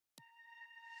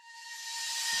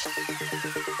Hello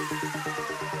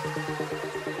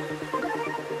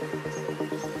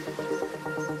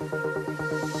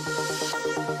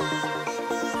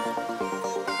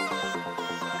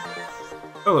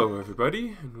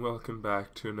everybody, and welcome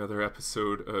back to another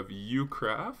episode of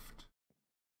YouCraft.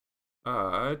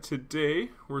 Today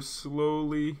we're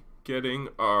slowly getting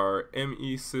our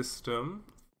ME system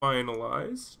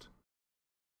finalized.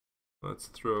 Let's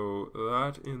throw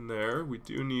that in there. We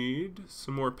do need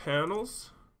some more panels.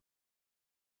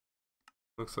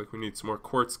 Looks like we need some more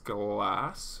quartz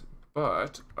glass,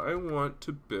 but I want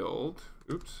to build,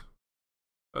 oops,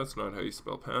 that's not how you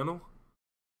spell panel.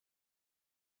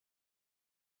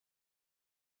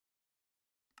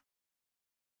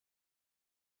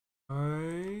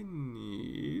 I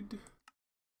need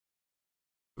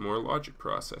more logic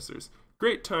processors.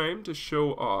 Great time to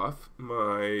show off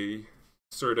my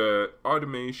sort of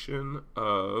automation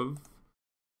of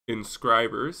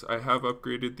inscribers. I have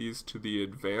upgraded these to the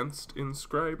advanced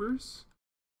inscribers,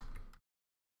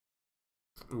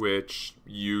 which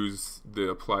use the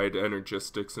applied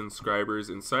energistics inscribers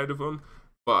inside of them,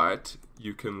 but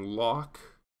you can lock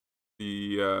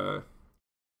the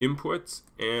inputs,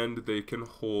 and they can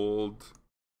hold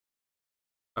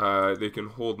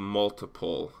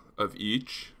multiple of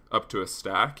each, up to a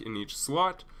stack in each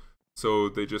slot, so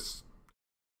they just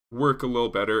work a little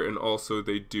better. And also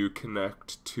they do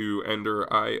connect to Ender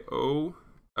IO.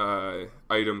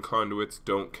 Item conduits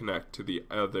don't connect to the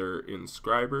other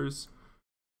inscribers,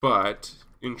 but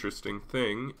interesting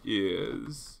thing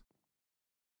is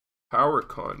power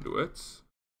conduits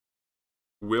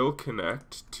will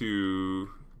connect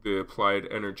to the applied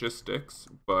energistics,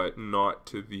 but not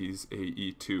to these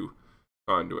AE2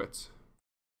 conduits.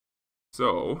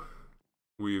 So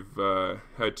we've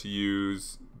had to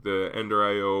use the Ender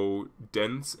IO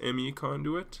dense ME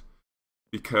conduit,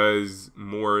 because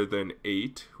more than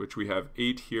 8, which we have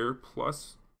 8 here,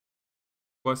 plus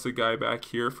a guy back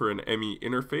here for an ME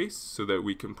interface, so that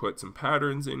we can put some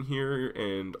patterns in here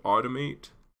and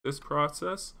automate this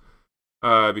process.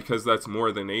 Because that's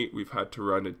more than 8, we've had to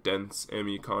run a dense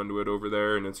ME conduit over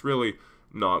there, and it's really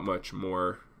not much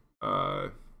more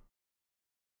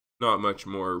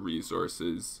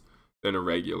resources than a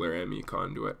regular ME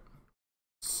conduit.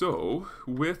 So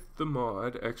with the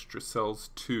mod Extra Cells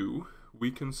 2,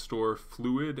 we can store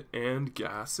fluid and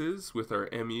gases with our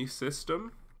ME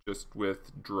system, just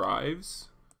with drives.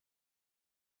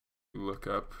 Look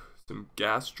up some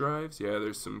gas drives. Yeah,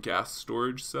 there's some gas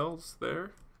storage cells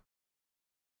there,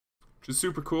 which is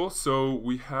super cool. So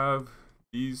we have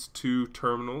these two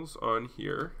terminals on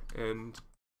here, and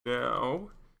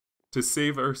now to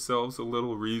save ourselves a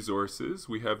little resources,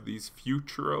 we have these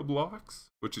Futura blocks,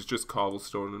 which is just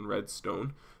cobblestone and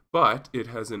redstone, but it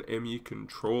has an ME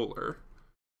controller,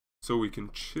 so we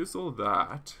can chisel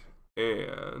that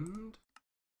and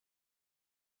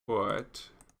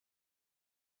put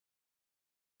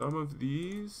some of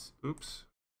these, oops,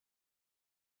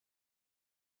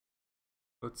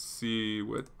 let's see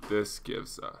what this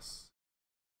gives us.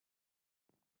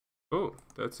 Oh,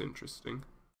 that's interesting.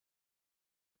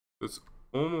 It's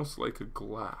almost like a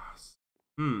glass.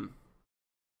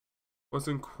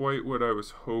 Wasn't quite what I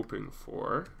was hoping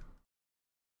for.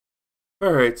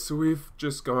 Alright, so we've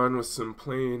just gone with some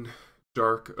plain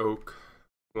dark oak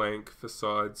plank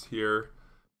facades here.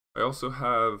 I also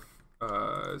have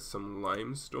some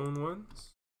limestone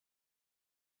ones,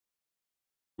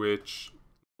 which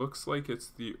looks like it's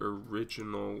the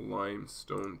original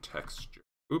limestone texture.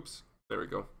 Oops, there we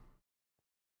go.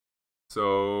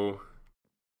 So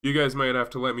you guys might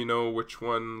have to let me know which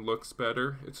one looks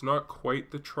better. It's not quite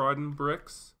the trodden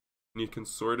bricks, and you can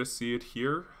sort of see it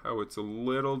here, how it's a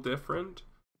little different,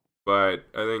 but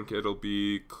I think it'll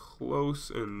be close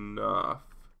enough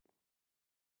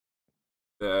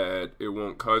that it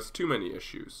won't cause too many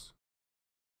issues,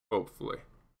 hopefully.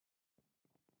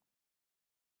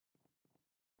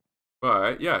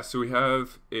 But yeah, so we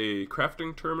have a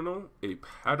crafting terminal, a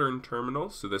pattern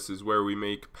terminal, so this is where we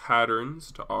make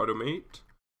patterns to automate,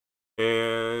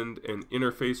 and an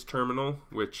interface terminal,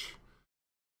 which,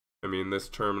 I mean, this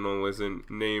terminal isn't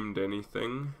named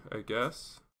anything, I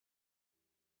guess.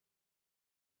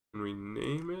 Can we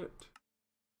name it?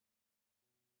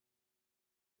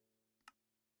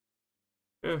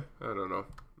 I don't know.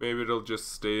 Maybe it'll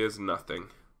just stay as nothing.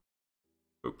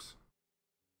 Oops.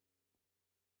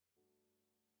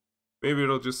 Maybe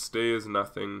it'll just stay as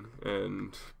nothing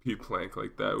and be blank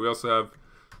like that. We also have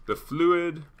the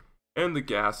fluid and the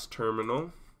gas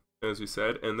terminal, as we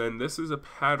said, and then this is a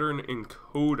pattern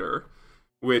encoder,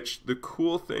 which the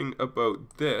cool thing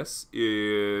about this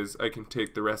is I can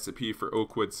take the recipe for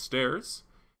Oakwood stairs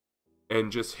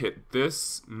and just hit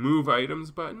this move items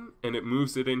button, and it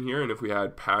moves it in here. And if we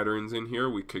had patterns in here,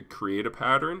 we could create a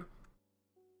pattern.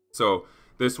 So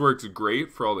this works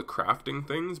great for all the crafting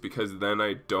things, because then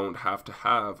I don't have to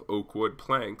have oak wood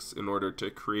planks in order to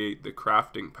create the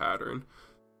crafting pattern.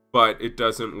 But it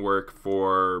doesn't work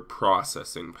for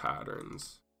processing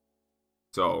patterns.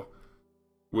 So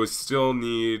we'll still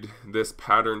need this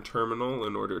pattern terminal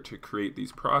in order to create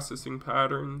these processing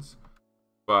patterns.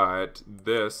 But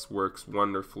this works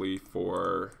wonderfully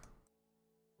for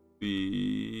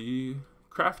the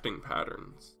crafting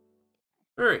patterns.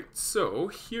 Alright, so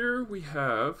here we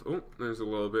have, oh, there's a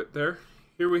little bit there.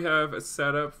 Here we have a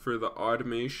setup for the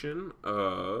automation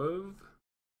of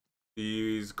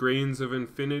these grains of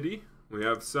infinity. We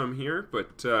have some here,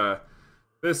 but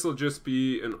this will just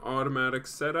be an automatic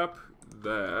setup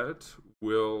that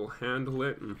will handle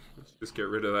it. And let's just get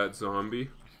rid of that zombie.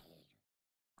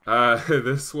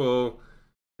 This will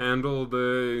handle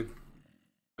the,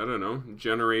 I don't know,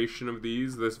 generation of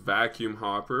these. This vacuum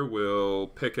hopper will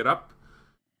pick it up.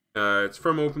 It's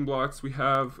from OpenBlocks. We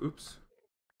have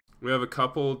a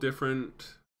couple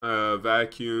different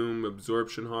vacuum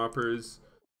absorption hoppers,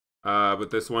 but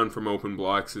this one from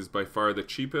OpenBlocks is by far the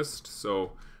cheapest,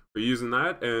 so we're using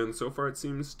that, and so far it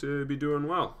seems to be doing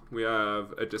well. We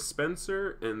have a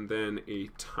dispenser and then a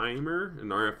timer, an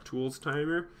RF Tools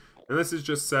timer, and this is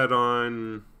just set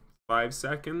on 5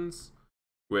 seconds,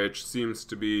 which seems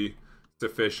to be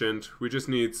sufficient. We just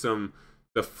need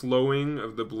the flowing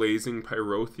of the blazing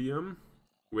pyrotheum,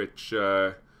 which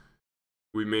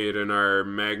we made in our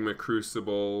magma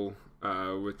crucible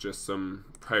with just some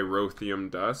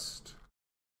pyrotheum dust.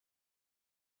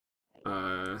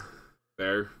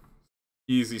 There.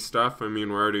 Easy stuff. I mean,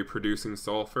 we're already producing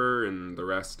sulfur, and the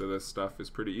rest of this stuff is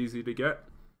pretty easy to get.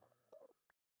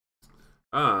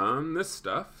 This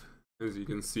stuff, as you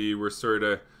can see, we're sort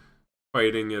of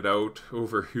fighting it out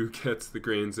over who gets the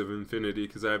grains of infinity,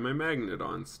 because I have my magnet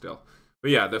on still.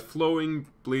 But yeah, the flowing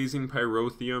blazing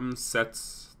pyrotheum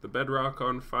sets the bedrock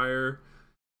on fire,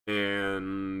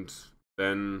 and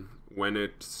then when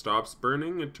it stops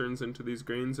burning, it turns into these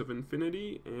grains of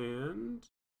infinity, and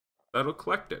that'll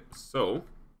collect it. So,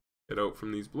 get out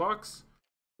from these blocks.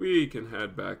 We can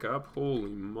head back up.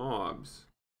 Holy mobs.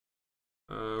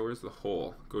 Where's the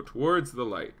hole? Go towards the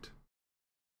light.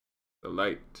 The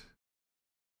light.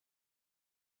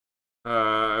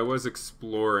 I was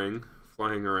exploring,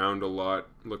 flying around a lot,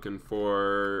 looking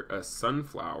for a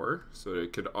sunflower so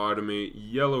it could automate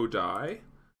yellow dye.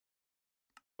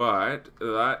 But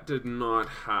that did not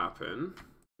happen.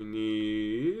 We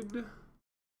need...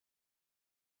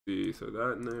 see, so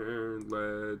that in there,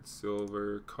 lead,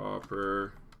 silver,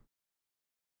 copper,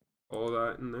 all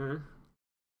that in there.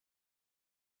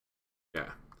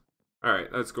 Yeah.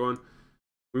 Alright, that's going.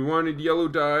 We wanted yellow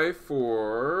dye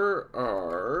for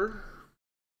our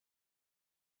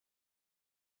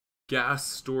gas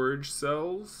storage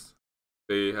cells.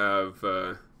 They have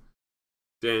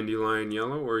dandelion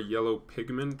yellow or yellow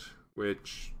pigment,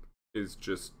 which is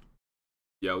just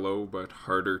yellow but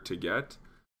harder to get.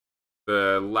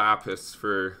 The lapis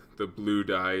for the blue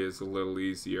dye is a little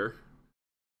easier.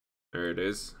 There it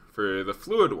is for the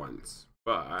fluid ones.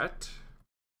 But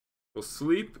we'll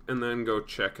sleep and then go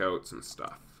check out some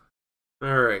stuff.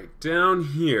 Alright, down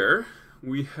here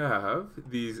we have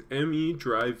these ME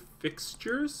drive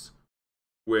fixtures,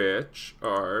 which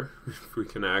are, if we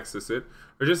can access it,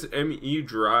 are just ME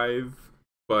drive,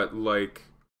 but like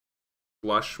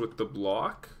flush with the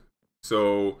block.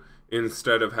 So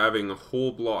instead of having a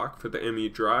whole block for the ME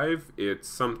drive, it's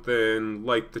something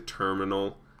like the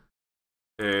terminal.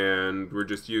 And we're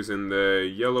just using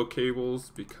the yellow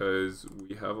cables because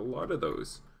we have a lot of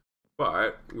those.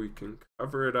 But we can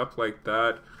cover it up like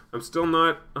that. I'm still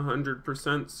not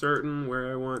 100% certain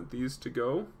where I want these to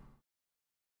go.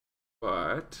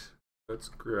 But let's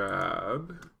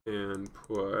grab and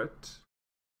put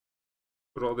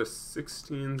all the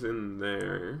 16s in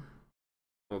there.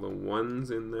 All the 1s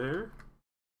in there.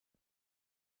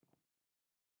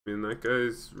 I mean, that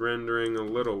guy's rendering a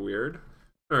little weird.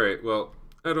 Alright, well,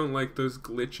 I don't like those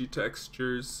glitchy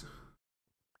textures.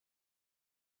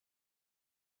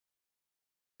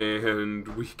 And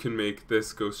we can make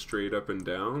this go straight up and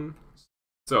down.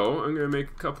 So I'm going to make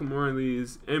a couple more of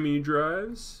these ME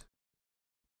drives.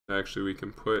 Actually, we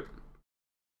can put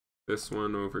this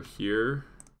one over here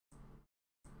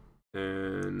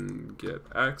and get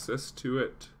access to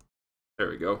it. There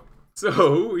we go.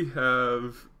 So we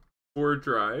have 4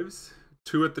 drives,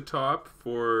 2 at the top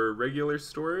for regular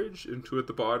storage and 2 at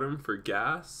the bottom for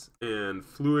gas and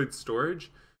fluid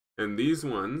storage. And these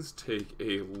ones take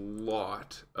a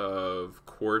lot of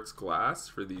quartz glass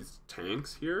for these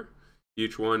tanks here.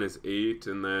 Each one is 8,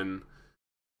 and then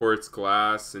quartz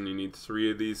glass, and you need 3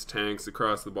 of these tanks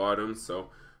across the bottom. So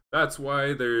that's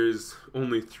why there's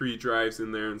only 3 drives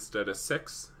in there instead of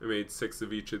 6. I made 6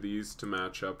 of each of these to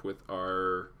match up with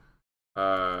our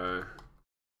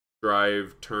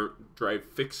drive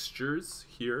fixtures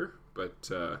here. But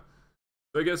so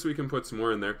I guess we can put some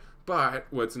more in there. But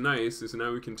what's nice is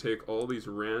now we can take all these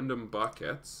random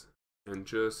buckets and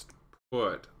just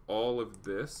put all of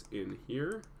this in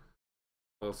here.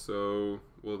 Also,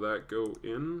 will that go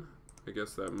in? I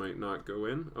guess that might not go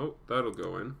in. Oh, that'll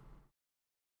go in.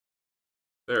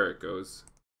 There it goes.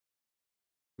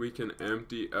 We can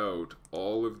empty out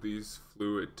all of these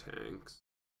fluid tanks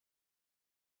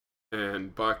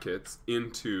and buckets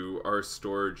into our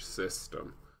storage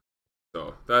system.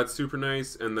 So that's super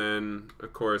nice. And then,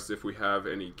 of course, if we have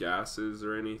any gases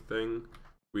or anything,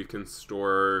 we can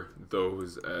store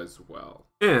those as well.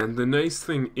 And the nice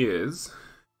thing is,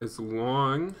 as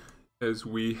long as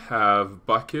we have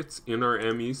buckets in our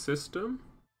ME system,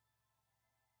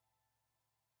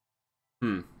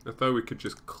 I thought we could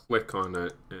just click on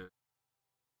it. And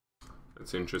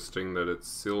that's interesting that it's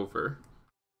silver.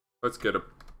 Let's get a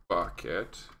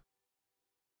bucket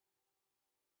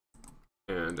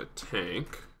and a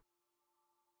tank.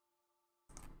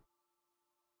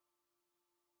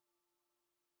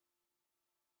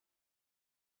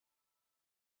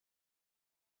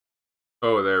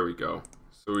 Oh, there we go.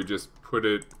 So we just put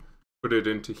it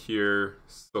into here,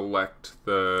 select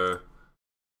the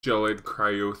gelid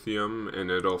cryotheum, and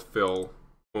it'll fill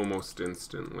almost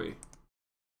instantly.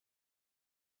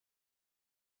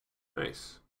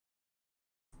 Nice.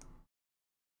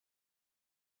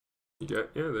 Yeah,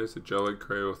 there's a gelid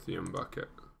cryotheum bucket.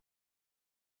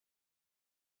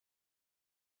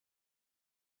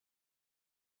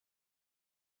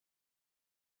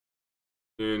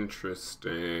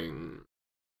 Interesting.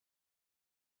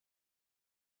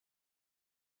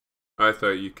 I thought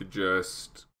you could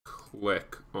just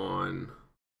click on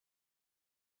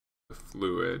the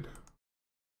fluid.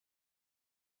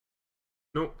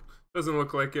 Nope, doesn't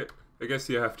look like it. I guess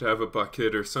you have to have a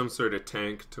bucket or some sort of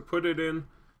tank to put it in,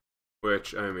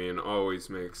 which, I mean, always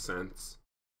makes sense.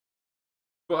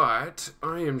 But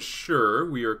I am sure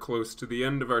we are close to the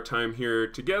end of our time here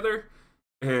together.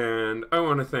 And I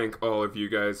want to thank all of you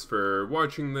guys for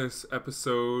watching this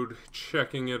episode,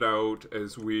 checking it out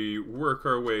as we work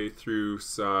our way through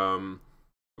some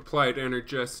applied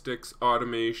energetics,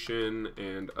 automation,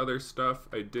 and other stuff.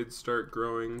 I did start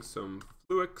growing some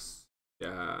fluix.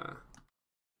 Yeah,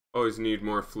 always need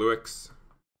more fluix,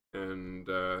 and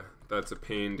that's a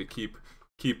pain to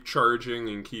keep charging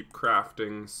and keep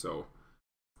crafting. So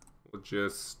we'll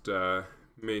just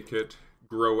make it,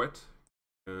 grow it,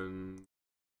 and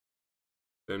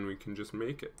then we can just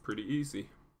make it pretty easy.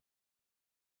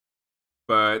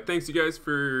 But thanks you guys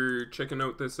for checking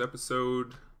out this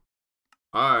episode.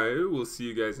 I will see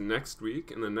you guys next week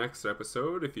in the next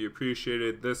episode. If you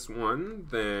appreciated this one,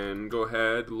 then go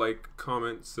ahead, like,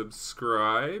 comment,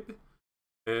 subscribe,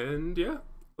 and yeah,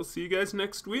 I'll see you guys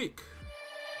next week.